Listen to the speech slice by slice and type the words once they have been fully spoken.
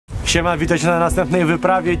Siema, witajcie na następnej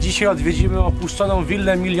wyprawie. Dzisiaj odwiedzimy opuszczoną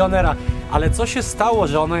willę milionera. Ale co się stało,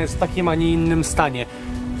 że ona jest w takim, a nie innym stanie?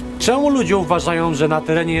 Czemu ludzie uważają, że na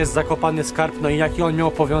terenie jest zakopany skarb? No i jakie on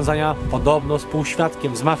miał powiązania podobno z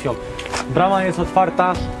półświadkiem, z mafią? Brama jest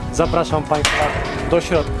otwarta. Zapraszam Państwa do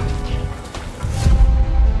środka.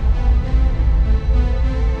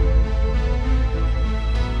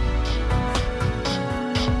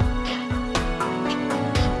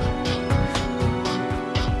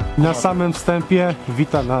 Na samym wstępie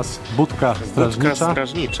wita nas budka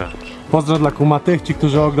strażnicza. Pozdro dla kumatych, ci,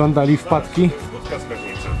 którzy oglądali wpadki.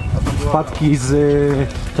 Wpadki z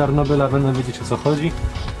Czarnobyla, będą wiedzieć, o co chodzi.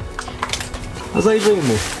 A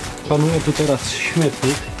zajrzyjmy. Panuje tu teraz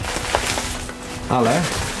śmietnik. Ale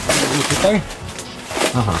tutaj.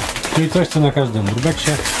 Aha, czyli coś, co na każdym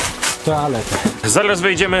urbexie. Toaletę. Zaraz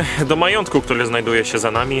wejdziemy do majątku, który znajduje się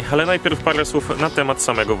za nami, ale najpierw parę słów na temat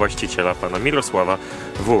samego właściciela, pana Mirosława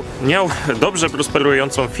W. Miał dobrze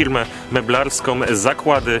prosperującą firmę meblarską,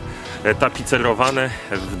 zakłady tapicerowane.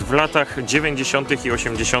 W latach 90. i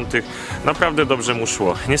 80. naprawdę dobrze mu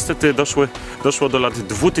szło. Niestety doszło do lat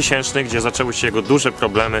 2000, gdzie zaczęły się jego duże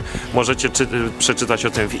problemy. Możecie przeczytać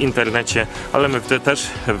o tym w internecie, ale my też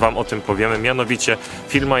wam o tym powiemy. Mianowicie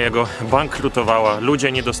firma jego bankrutowała,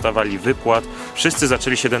 ludzie nie dostawali wypłat, wszyscy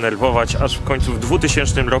zaczęli się denerwować, aż w końcu w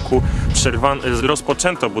 2000 roku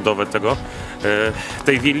rozpoczęto budowę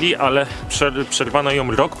tej willi, ale przerwano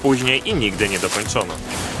ją rok później i nigdy nie dokończono.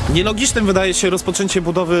 Nielogicznym wydaje się rozpoczęcie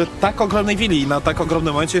budowy tak ogromnej willi na tak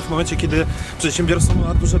ogromnym momencie, w momencie, kiedy przedsiębiorstwo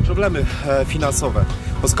ma duże problemy finansowe.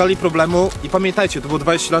 Po skali problemu, i pamiętajcie, to było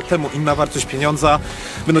 20 lat temu, inna wartość pieniądza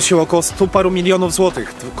wynosiła około 100 paru milionów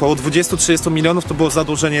złotych. Około 20-30 milionów to było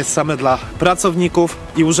zadłużenie same dla pracowników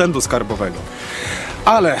i urzędu skarbowego.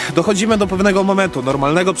 Ale dochodzimy do pewnego momentu.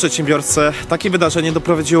 Normalnego przedsiębiorcę takie wydarzenie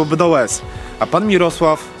doprowadziłoby do łez, a pan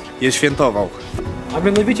Mirosław je świętował. A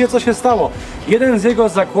mianowicie co się stało? Jeden z jego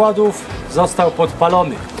zakładów został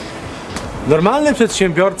podpalony. Normalny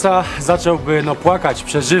przedsiębiorca zacząłby płakać,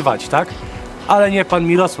 przeżywać, tak? Ale nie pan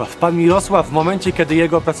Mirosław. Pan Mirosław w momencie, kiedy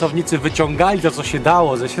jego pracownicy wyciągali to, co się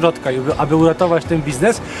dało ze środka, aby uratować ten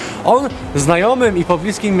biznes, on znajomym i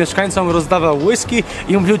pobliskim mieszkańcom rozdawał whisky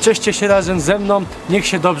i mówił: cieszcie się razem ze mną, niech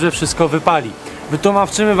się dobrze wszystko wypali.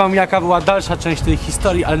 Wytłumaczymy wam, jaka była dalsza część tej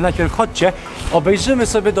historii, ale najpierw chodźcie, obejrzymy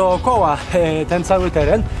sobie dookoła ten cały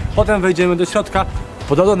teren, potem wejdziemy do środka.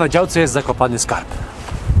 Podobno na działce jest zakopany skarb.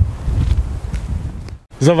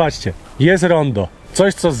 Zobaczcie, jest rondo.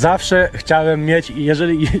 Coś, co zawsze chciałem mieć i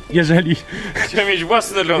jeżeli... Chciałem mieć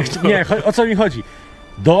własne rondo. Nie, o co mi chodzi?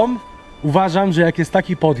 Dom, uważam, że jak jest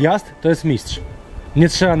taki podjazd, to jest mistrz. Nie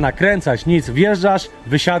trzeba nakręcać nic, wjeżdżasz,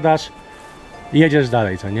 wysiadasz i jedziesz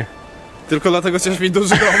dalej, co nie? Tylko dlatego chcesz mieć duży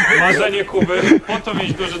dom. Marzenie Kuby, po to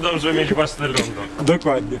mieć duży dom, żeby mieć własne rondo.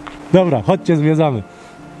 Dokładnie. Dobra, chodźcie, zwiedzamy.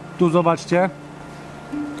 Tu zobaczcie,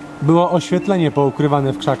 było oświetlenie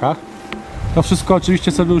poukrywane w krzakach. To wszystko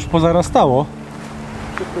oczywiście sobie już pozarastało,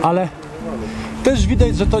 ale też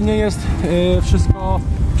widać, że to nie jest wszystko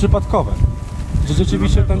przypadkowe. Że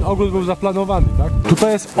rzeczywiście ten ogród był zaplanowany, tak?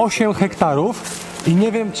 Tutaj jest 8 hektarów i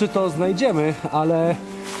nie wiem, czy to znajdziemy, ale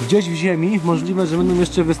gdzieś w ziemi możliwe, że będą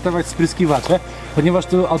jeszcze wystawać spryskiwacze, ponieważ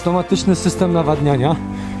tu automatyczny system nawadniania.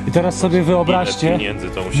 I teraz sobie wyobraźcie,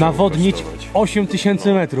 nawodnić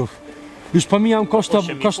 8000 metrów. Już pomijam koszta...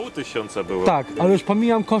 8,5 tysiąca było. Tak, ale już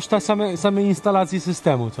pomijam koszta samej instalacji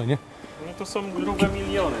systemu, co nie? No to są grube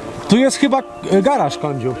miliony. No. Tu jest chyba garaż,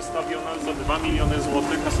 Kądziu. Wystawiona za 2 miliony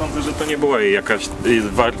złotych, a sądzę, że to nie była jej jakaś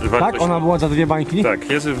wartość. Tak? Ona była za 2 bańki? Tak,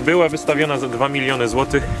 była wystawiona za 2 miliony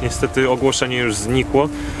złotych. Niestety ogłoszenie już znikło,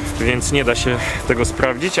 więc nie da się tego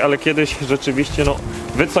sprawdzić, ale kiedyś rzeczywiście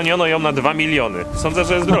wyceniono ją na 2 miliony. Sądzę,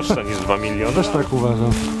 że jest droższa niż 2 miliony. Też tak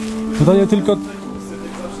uważam. To nie tylko...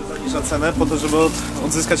 Zaniża cenę po to, żeby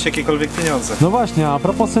odzyskać jakiekolwiek pieniądze. No właśnie, a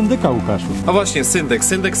propos syndyka, Łukaszu. A właśnie, syndyk.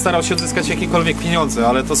 Syndyk starał się odzyskać jakiekolwiek pieniądze,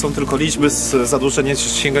 ale to są tylko liczby, zadłużenie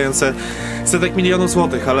sięgające setek milionów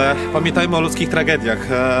złotych, ale pamiętajmy o ludzkich tragediach.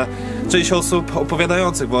 Część osób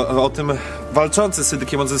opowiadających o tym, walczących z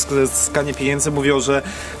syndykiem o odzyskanie pieniędzy, mówią, że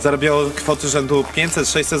zarabiało kwoty rzędu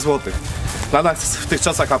 500-600 złotych. Dla nas w tych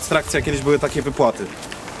czasach abstrakcja, kiedyś były takie wypłaty.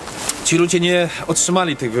 Ci ludzie nie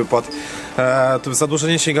otrzymali tych wypłat. To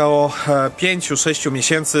zadłużenie sięgało 5-6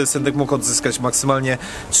 miesięcy. Syndyk mógł odzyskać maksymalnie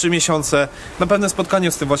 3 miesiące. Na pewnym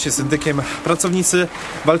spotkaniu z tym właśnie syndykiem pracownicy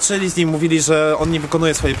walczyli z nim, mówili, że on nie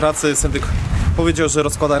wykonuje swojej pracy. Syndyk powiedział, że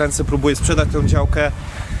rozkłada ręce, próbuje sprzedać tę działkę.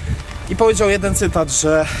 I powiedział jeden cytat,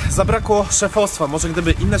 że zabrakło szefostwa. Może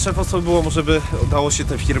gdyby inne szefostwo było, może by udało się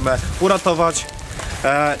tę firmę uratować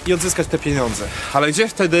i odzyskać te pieniądze. Ale gdzie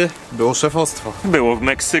wtedy było szefostwo? Było w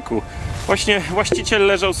Meksyku. Właśnie właściciel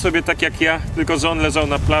leżał sobie tak jak ja, tylko że on leżał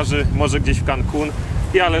na plaży, może gdzieś w Cancun.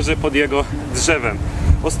 Ja leżę pod jego drzewem.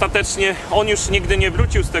 Ostatecznie on już nigdy nie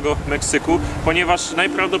wrócił z tego Meksyku, ponieważ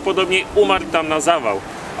najprawdopodobniej umarł tam na zawał.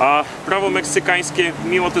 A prawo meksykańskie,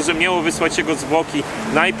 mimo to, że miało wysłać jego zwłoki,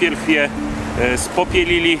 najpierw je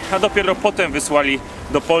spopielili, a dopiero potem wysłali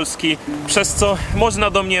do Polski, przez co można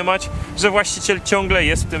domniemać, że właściciel ciągle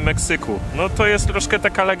jest w tym Meksyku. No to jest troszkę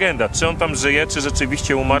taka legenda. Czy on tam żyje, czy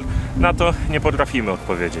rzeczywiście umarł, na to nie potrafimy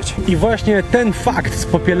odpowiedzieć. I właśnie ten fakt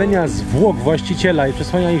spopielenia zwłok właściciela i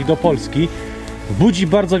przesłania ich do Polski budzi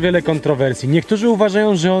bardzo wiele kontrowersji. Niektórzy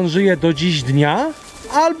uważają, że on żyje do dziś dnia,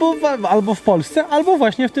 albo w Polsce, albo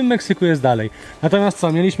właśnie w tym Meksyku jest dalej. Natomiast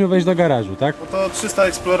co, mieliśmy wejść do garażu, tak? No to 300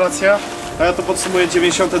 eksploracja, a ja to podsumuję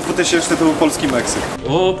 90, 2000 to był polski Meksyk.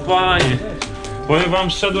 O panie! Powiem wam,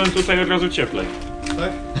 szedłem tutaj od razu cieplej.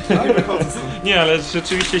 Tak? Nie wychodzę. Nie, ale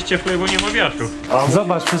rzeczywiście jest cieplej, bo nie ma wiatru.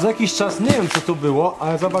 Zobacz, przez jakiś czas nie wiem co tu było,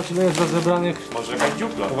 ale zobacz ile jest rozebranych. Może jakaś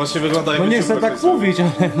dziupla. To właśnie wygląda jak No nie chcę tak mówić,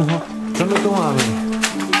 ale no. Co my tu mamy?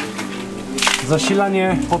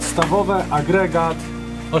 Zasilanie podstawowe, agregat,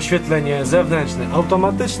 oświetlenie zewnętrzne,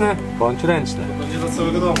 automatyczne bądź ręczne. Będzie do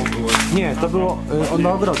całego domu było. Nie, to było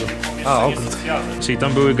na ogrodzie. A, ogród. Czyli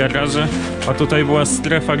tam były garaże, a tutaj była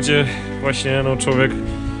strefa, gdzie właśnie no, człowiek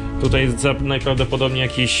tutaj najprawdopodobniej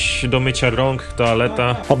jakiś do mycia rąk,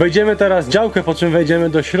 toaleta. Obejdziemy teraz działkę, po czym wejdziemy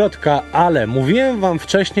do środka, ale mówiłem wam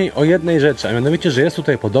wcześniej o jednej rzeczy, a mianowicie, że jest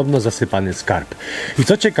tutaj podobno zasypany skarb. I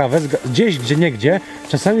co ciekawe, gdzieś, gdzieniegdzie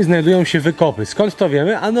czasami znajdują się wykopy. Skąd to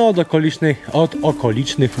wiemy? Ano od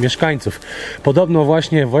okolicznych mieszkańców. Podobno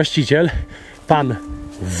właśnie właściciel, pan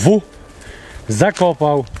W,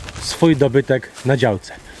 zakopał swój dobytek na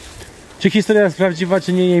działce. Czy historia jest prawdziwa,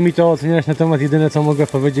 czy nie mi to oceniać, na temat jedyne co mogę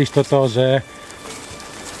powiedzieć to to, że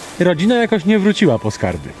rodzina jakoś nie wróciła po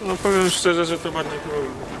skarby. No powiem szczerze, że to bardziej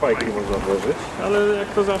bajki można włożyć, ale jak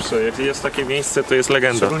to zawsze, jak jest takie miejsce, to jest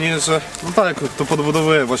legenda. Szczególnie, że no tak, to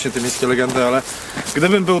podbudowuje właśnie te miejskie legendy, ale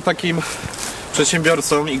gdybym był takim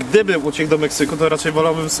przedsiębiorcą i gdybym uciekł do Meksyku, to raczej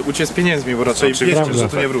wolałbym uciec z pieniędzmi, bo raczej wierzę, że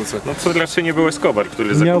tu nie wrócę. No to raczej nie był Escobar,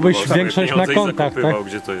 który miałbyś zakupował większość na kontakt, tak?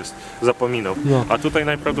 Gdzie to jest, zapominał. No. A tutaj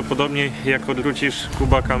najprawdopodobniej, jak odwrócisz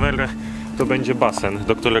Kuba kamerę, to będzie basen,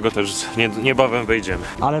 do którego też niebawem wejdziemy.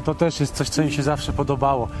 Ale to też jest coś, co mi się zawsze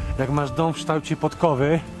podobało. Jak masz dom w kształcie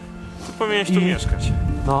podkowy, To powinieneś tu mieszkać.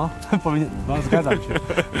 no, zgadzam się,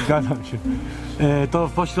 zgadzam się. To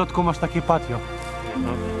w pośrodku masz takie patio.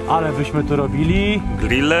 Ale byśmy tu robili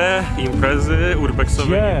Grille, imprezy,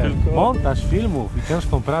 urbexowe, nie tylko. montaż filmów i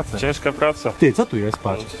ciężką pracę. Ciężka praca. Ty, co tu jest?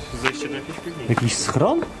 Patrz. Zejście do jakiejś piwnicy. Jakiś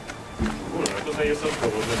schron? Tutaj jest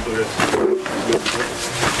odpowiedź, który jest.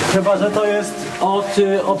 Chyba, że to jest od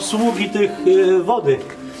obsługi tych wody.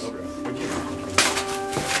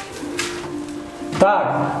 Tak.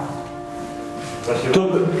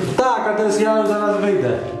 Tak, a to jest ja zaraz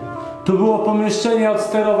wyjdę. Tu było pomieszczenie od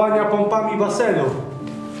sterowania pompami basenu.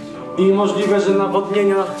 I możliwe, że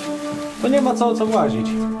nawodnienia. To nie ma co łazić.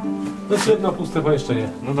 To jest jedno puste pomieszczenie.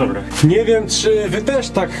 No dobra. Nie wiem, czy wy też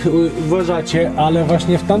tak uważacie, ale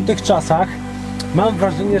właśnie w tamtych czasach mam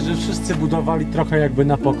wrażenie, że wszyscy budowali trochę jakby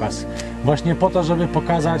na pokaz. Właśnie po to, żeby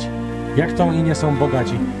pokazać, jak to oni nie są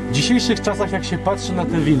bogaci. W dzisiejszych czasach, jak się patrzy na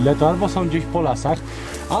te wille, to albo są gdzieś po lasach,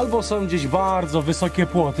 albo są gdzieś bardzo wysokie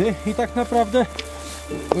płoty i tak naprawdę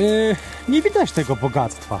nie widać tego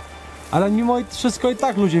bogactwa. Ale mimo wszystko i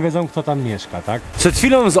tak ludzie wiedzą, kto tam mieszka, tak? Przed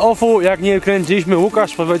chwilą z offu, jak nie kręciliśmy,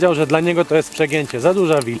 Łukasz powiedział, że dla niego to jest przegięcie, za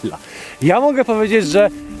duża willa. Ja mogę powiedzieć, że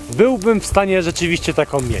byłbym w stanie rzeczywiście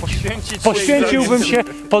taką mieć. Poświęciłbym się,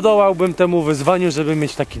 podołałbym temu wyzwaniu, żeby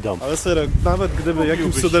mieć taki dom. Ale serio, nawet gdyby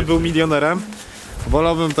jakimś cudem był milionerem,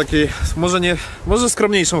 wolałbym takiej, może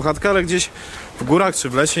skromniejszą chatkę, ale gdzieś w górach czy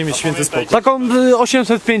w lesie i mieć święty spokój. Taką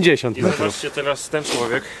 850 I metrów. zobaczcie, teraz ten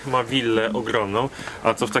człowiek ma willę ogromną,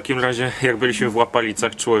 a to w takim razie, jak byliśmy w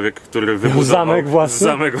Łapalicach, człowiek, który wybudował Zamek własny?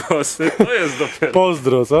 Zamek własny, to jest dopiero.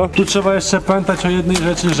 Pozdro, co? Tu trzeba jeszcze pamiętać o jednej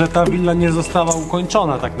rzeczy, że ta willa nie została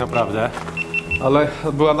ukończona tak naprawdę. Ale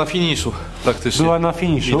była na finiszu praktycznie. Była na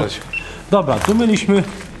finiszu. Widać. Dobra, tu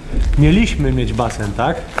mieliśmy mieć basen,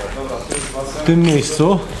 tak? W tym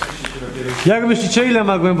miejscu. Jak myślicie, ile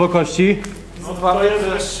ma głębokości? No to jest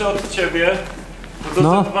wyższy od ciebie, to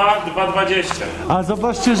No. 2,20. A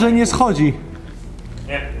zobaczcie, że nie schodzi.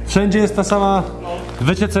 Nie. Wszędzie jest ta sama.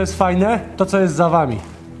 Wiecie, co jest fajne? To, co jest za wami.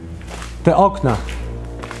 Te okna.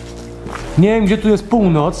 Nie wiem, gdzie tu jest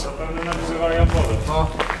północ, Pewnie nagrzewają wodę.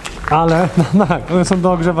 ale no tak, one są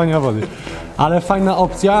do ogrzewania wody. Ale fajna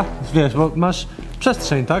opcja, wiesz, bo masz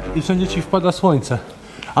przestrzeń, tak? I wszędzie ci wpada słońce.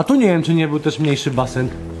 A tu nie wiem, czy nie był też mniejszy basen.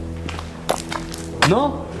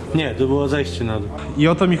 No, Nie, to było zejście na dół. I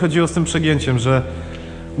o to mi chodziło z tym przegięciem, że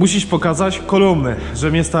musisz pokazać kolumny,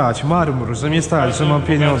 że mnie stać, marmur, że mnie stać, że mam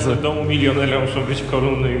pieniądze. W domu milionera muszą być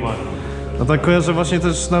kolumny i marmur. No tak kojarzę właśnie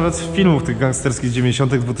też nawet w filmów tych gangsterskich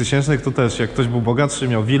 90 2000 to też jak ktoś był bogatszy,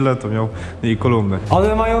 miał willę, to miał jej kolumny.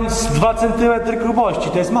 One mają 2 cm grubości,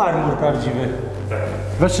 to jest marmur prawdziwy. Tak.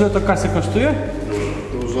 Wiesz, ile to kasy kosztuje?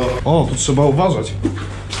 Dużo. O, tu trzeba uważać.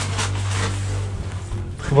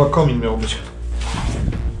 Chyba komin miał być.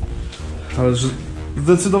 Ale że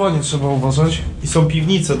zdecydowanie trzeba uważać. I są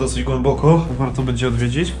piwnice dosyć głęboko, warto będzie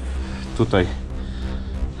odwiedzić. Tutaj.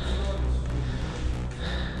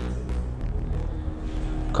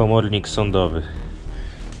 Komornik sądowy.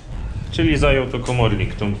 Czyli zajął to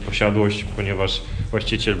komornik tą posiadłość, ponieważ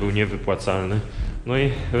właściciel był niewypłacalny. No i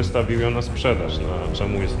wystawił ją na sprzedaż. No, a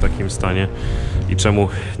czemu jest w takim stanie i czemu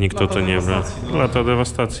nikt o to nie wie? Lata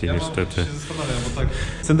dewastacji, niestety. Się zastanawiam, bo tak.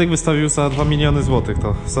 Syndek wystawił za 2 miliony złotych,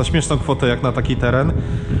 to za śmieszną kwotę jak na taki teren,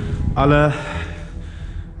 ale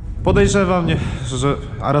podejrzewam,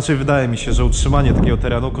 a raczej wydaje mi się, że utrzymanie takiego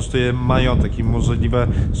terenu kosztuje majątek i możliwe,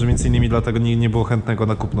 że między innymi dlatego nie było chętnego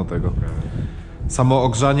na kupno tego. Samo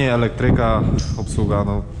ogrzanie, elektryka, obsługa,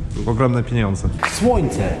 no ogromne pieniądze.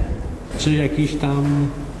 Słońce. Czy jakiś tam...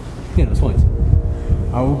 Nie no, słońce.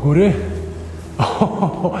 A u góry?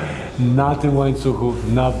 Na tym łańcuchu,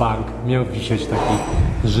 na bank miał wisieć taki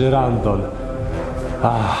żyrandol.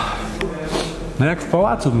 No jak w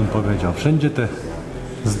pałacu bym powiedział. Wszędzie te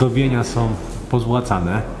zdobienia są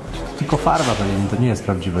pozłacane. To tylko farba, to nie jest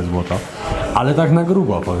prawdziwe złoto. Ale tak na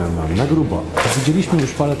grubo, powiem wam, na grubo. Widzieliśmy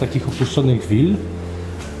już parę takich opuszczonych will,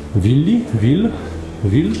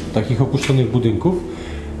 takich opuszczonych budynków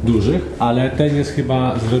dużych, ale ten jest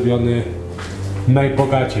chyba zrobiony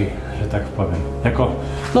najbogaciej, że tak powiem. Jako,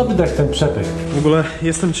 no widać ten przepych. W ogóle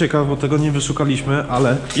jestem ciekaw, bo tego nie wyszukaliśmy,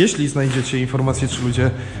 ale jeśli znajdziecie informację, czy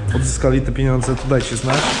ludzie odzyskali te pieniądze, to dajcie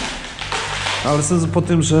znać. Ale sądzę po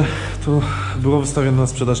tym, że to było wystawione na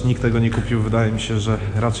sprzedaż, nikt tego nie kupił, wydaje mi się, że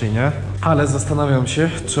raczej nie. Ale zastanawiam się,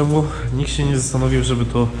 czemu nikt się nie zastanowił, żeby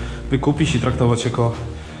to wykupić i traktować jako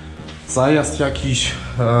zajazd jakiś.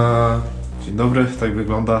 Dzień dobry, tak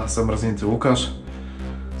wygląda zamrażnięty Łukasz.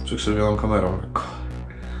 Przykrzywioną kamerą.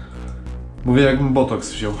 Mówię, jakbym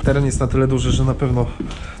botoks wziął. Teren jest na tyle duży, że na pewno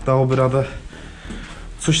dałoby radę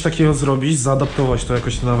coś takiego zrobić, zaadaptować to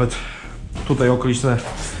jakoś nawet tutaj okoliczne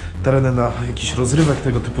tereny na jakiś rozrywek,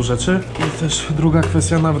 tego typu rzeczy. I też druga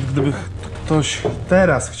kwestia, nawet gdyby ktoś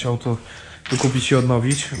teraz chciał to wykupić i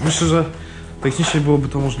odnowić, myślę, że technicznie byłoby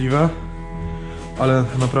to możliwe, ale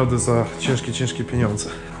naprawdę za ciężkie pieniądze.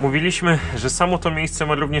 Mówiliśmy, że samo to miejsce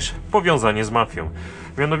ma również powiązanie z mafią.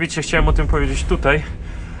 Mianowicie chciałem o tym powiedzieć tutaj,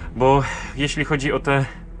 bo jeśli chodzi o te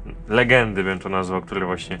legendy, bym to nazwał, które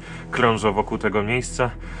właśnie krążą wokół tego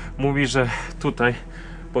miejsca, mówi, że tutaj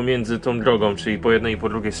pomiędzy tą drogą, czyli po jednej i po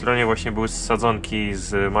drugiej stronie właśnie były sadzonki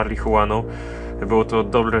z marihuaną. Było to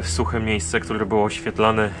dobre, suche miejsce, które było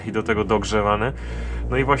oświetlane i do tego dogrzewane.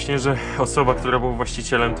 No i właśnie, że osoba, która była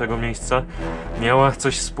właścicielem tego miejsca, miała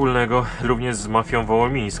coś wspólnego również z mafią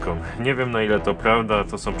wołomińską. Nie wiem, na ile to prawda,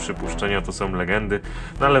 to są przypuszczenia, to są legendy,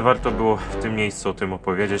 no ale warto było w tym miejscu o tym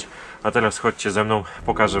opowiedzieć. A teraz chodźcie ze mną,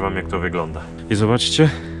 pokażę wam, jak to wygląda. I zobaczcie,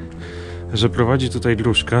 że prowadzi tutaj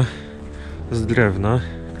dróżka z drewna,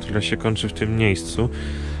 która się kończy w tym miejscu.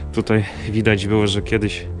 Tutaj widać było, że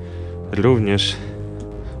kiedyś również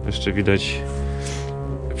jeszcze widać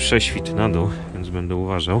prześwit na dół, więc będę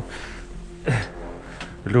uważał.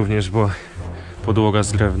 Również była podłoga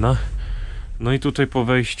z drewna. No i tutaj po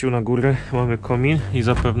wejściu na górę mamy komin i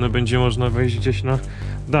zapewne będzie można wejść gdzieś na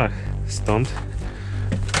dach stąd.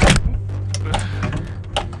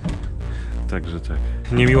 Także tak.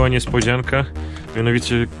 Niemiła niespodzianka.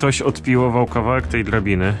 Mianowicie ktoś odpiłował kawałek tej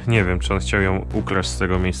drabiny. Nie wiem, czy on chciał ją ukraść z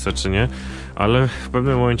tego miejsca, czy nie, ale w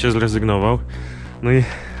pewnym momencie zrezygnował. No i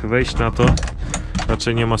wejść na to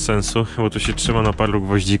raczej nie ma sensu, bo to się trzyma na paru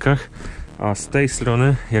gwoździkach. A z tej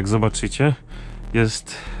strony, jak zobaczycie,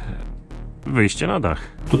 jest wyjście na dach.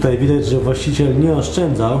 Tutaj widać, że właściciel nie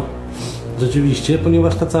oszczędzał. Rzeczywiście,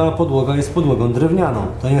 ponieważ ta cała podłoga jest podłogą drewnianą.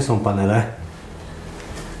 To nie są panele.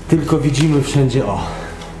 Tylko widzimy wszędzie, o,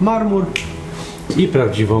 marmur i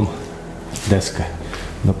prawdziwą deskę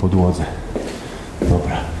na podłodze.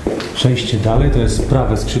 Dobra. Przejście dalej to jest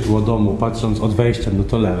prawe skrzydło domu, patrząc od wejścia, no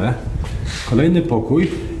to lewe. Kolejny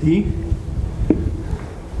pokój i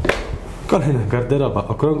kolejna garderoba,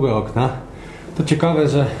 okrągłe okna. To ciekawe,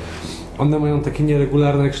 że one mają takie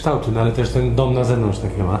nieregularne kształty, no ale też ten dom na zewnątrz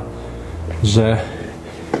takie ma, że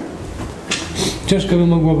ciężko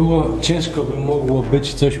by mogło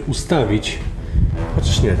być coś ustawić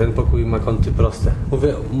Chociaż nie, ten pokój ma kąty proste.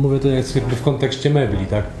 Mówię to jest jakby w kontekście mebli,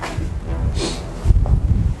 tak?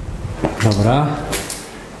 Dobra.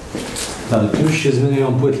 Tak, tu już się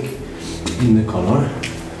zmieniają płytki. Inny kolor.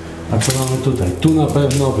 A co mamy tutaj? Tu na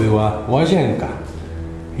pewno była łazienka.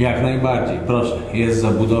 Jak najbardziej, proszę. Jest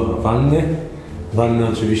zabudowa wanny. Wanny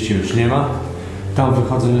oczywiście już nie ma. Tam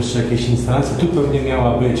wychodzą jeszcze jakieś instalacje. Tu pewnie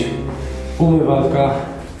miała być umywalka.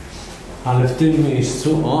 Ale w tym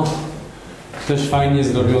miejscu, o, też fajnie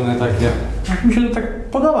zrobione takie, jak mi się to tak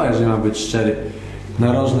podoba, że ma być szczery,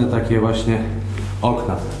 narożne takie właśnie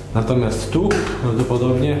okna. Natomiast tu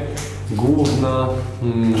prawdopodobnie główna,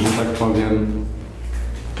 że tak powiem,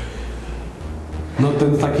 no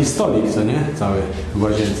ten taki stolik, co nie? Cały w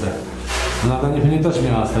łazience. No na niej też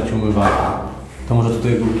miała stać umywalka. To może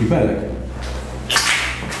tutaj był kibelek.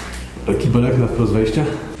 Kibelek na wprost wejścia?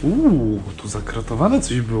 Tu zakratowane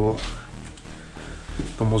coś było.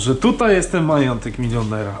 To może tutaj jest ten majątek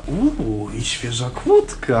milionera. I świeża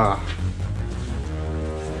kłódka.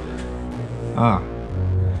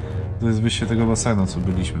 To jest wyjście tego basenu, co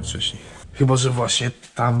byliśmy wcześniej. Chyba że właśnie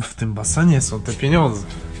tam w tym basenie są te pieniądze.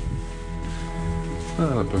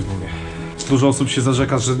 Ale pewnie nie. Dużo osób się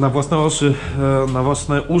zarzeka, że na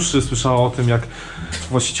własne uszy słyszało o tym, jak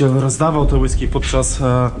właściciel rozdawał te whisky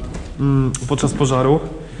podczas pożaru.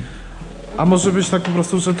 A może być tak po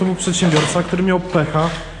prostu, że to był przedsiębiorca, który miał pecha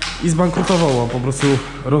i zbankrutował, a po prostu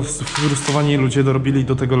frustrowani ludzie dorobili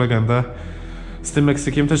do tego legendę. Z tym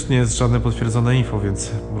Meksykiem też nie jest żadne potwierdzone info, więc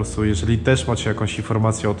po prostu jeżeli też macie jakąś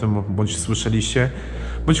informację o tym, bądź słyszeliście,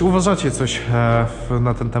 bądź uważacie coś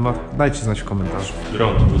na ten temat, dajcie znać w komentarzu.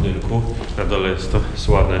 Rondo budynku. Na dole jest to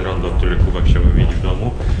sławne rondo, które Kuba chciałby mieć w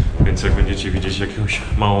domu. Więc jak będziecie widzieć jakąś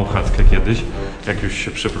małą chatkę kiedyś, jak już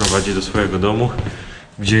się przeprowadzi do swojego domu,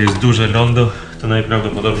 gdzie jest duże rondo, to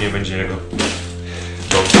najprawdopodobniej będzie jego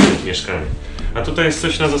dom, mieszkanie. A tutaj jest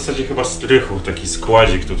coś na zasadzie chyba strychu, taki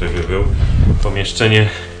składzik tutaj by był. Pomieszczenie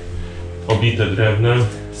obite drewnem,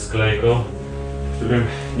 sklejką, w którym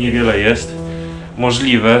niewiele jest.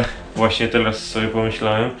 Możliwe, właśnie teraz sobie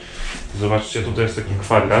pomyślałem, zobaczcie, tutaj jest taki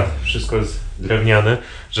kwadrat, wszystko jest drewniane,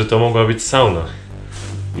 że to mogła być sauna.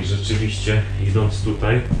 I rzeczywiście, idąc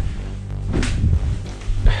tutaj,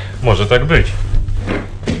 może tak być.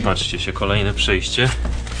 Patrzcie się, kolejne przejście,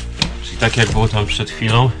 czyli tak jak było tam przed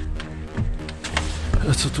chwilą.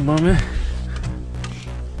 A co tu mamy?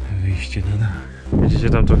 Wyjście na dach. Widzicie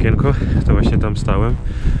tam to okienko? To właśnie tam stałem.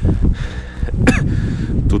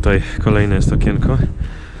 Tutaj kolejne jest okienko.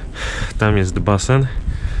 Tam jest basen.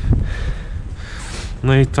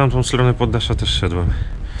 No i tamtą stronę poddasza też szedłem.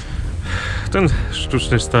 Ten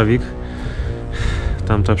sztuczny stawik.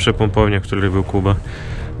 Tamta przepompownia, w której był Kuba.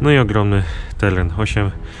 No i ogromny teren,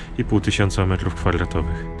 8,5 tysiąca metrów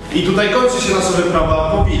kwadratowych. I tutaj kończy się nasza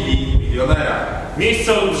wyprawa po willi milionera.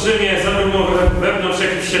 Miejsce olbrzymie, zarówno wewnątrz,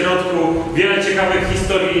 jak i w środku. Wiele ciekawych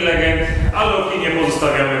historii i legend, ale opinię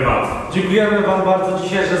pozostawiamy Wam. Dziękujemy Wam bardzo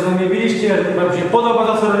dzisiaj, że z nami byliście. Jeżeli Wam się podoba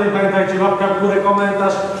to, co robię, pamiętajcie, łapka w górę,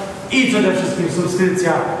 komentarz i przede wszystkim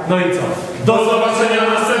subskrypcja. No i co? Do zobaczenia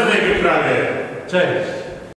na następnej wyprawie. Cześć!